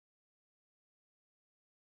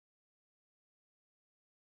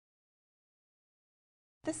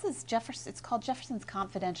This is Jefferson. It's called Jefferson's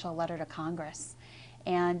Confidential Letter to Congress,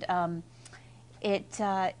 and it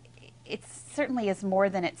certainly is more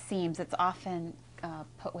than it seems. It's often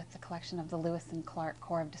put with the collection of the Lewis and Clark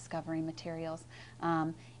Corps of Discovery materials,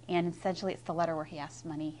 and essentially it's the letter where he asks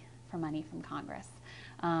money from Congress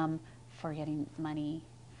for getting money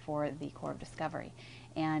for the Corps of Discovery,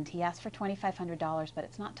 and he asked for $2,500, but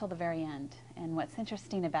it's not till the very end. And what's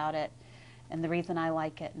interesting about it, and the reason I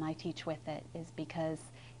like it and I teach with it, is because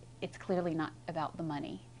it's clearly not about the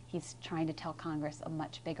money. He's trying to tell Congress a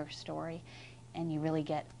much bigger story, and you really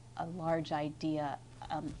get a large idea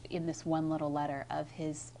in this one little letter of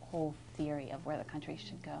his whole theory of where the country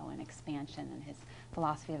should go and expansion and his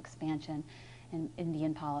philosophy of expansion and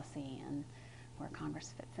Indian policy and where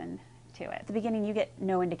Congress fits into it. At the beginning you get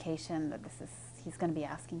no indication that he's going to be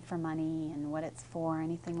asking for money and what it's for or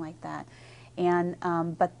anything like that. And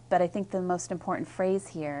but I think the most important phrase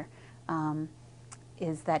here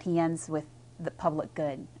is that he ends with the public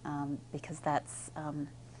good, because that's going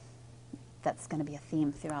to be a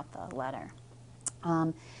theme throughout the letter.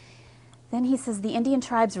 Then he says, the Indian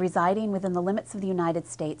tribes residing within the limits of the United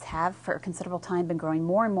States have for a considerable time been growing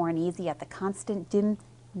more and more uneasy at the constant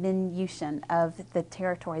diminution of the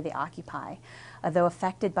territory they occupy, though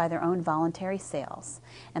affected by their own voluntary sales,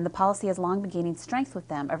 and the policy has long been gaining strength with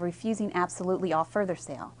them of refusing absolutely all further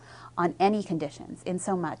sale on any conditions,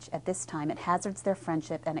 insomuch at this time it hazards their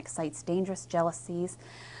friendship and excites dangerous jealousies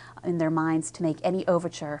in their minds to make any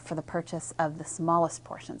overture for the purchase of the smallest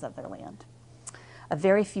portions of their land. A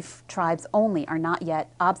very few tribes only are not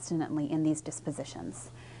yet obstinately in these dispositions.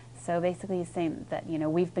 So basically he's saying that, you know,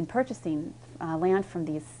 we've been purchasing land from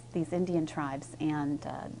these Indian tribes, and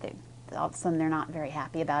all of a sudden they're not very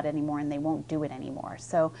happy about it anymore, and they won't do it anymore.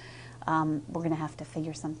 So we're going to have to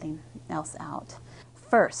figure something else out.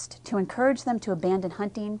 First, to encourage them to abandon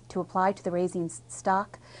hunting, to apply to the raising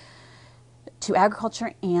stock, to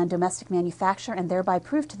agriculture and domestic manufacture, and thereby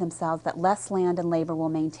prove to themselves that less land and labor will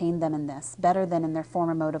maintain them in this, better than in their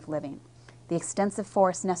former mode of living. The extensive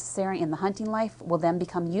forest necessary in the hunting life will then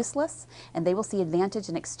become useless, and they will see advantage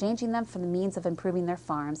in exchanging them for the means of improving their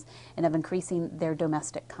farms and of increasing their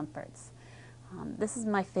domestic comforts. This is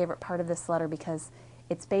my favorite part of this letter, because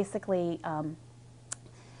it's basically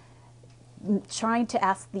trying to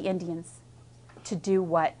ask the Indians to do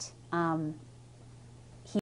what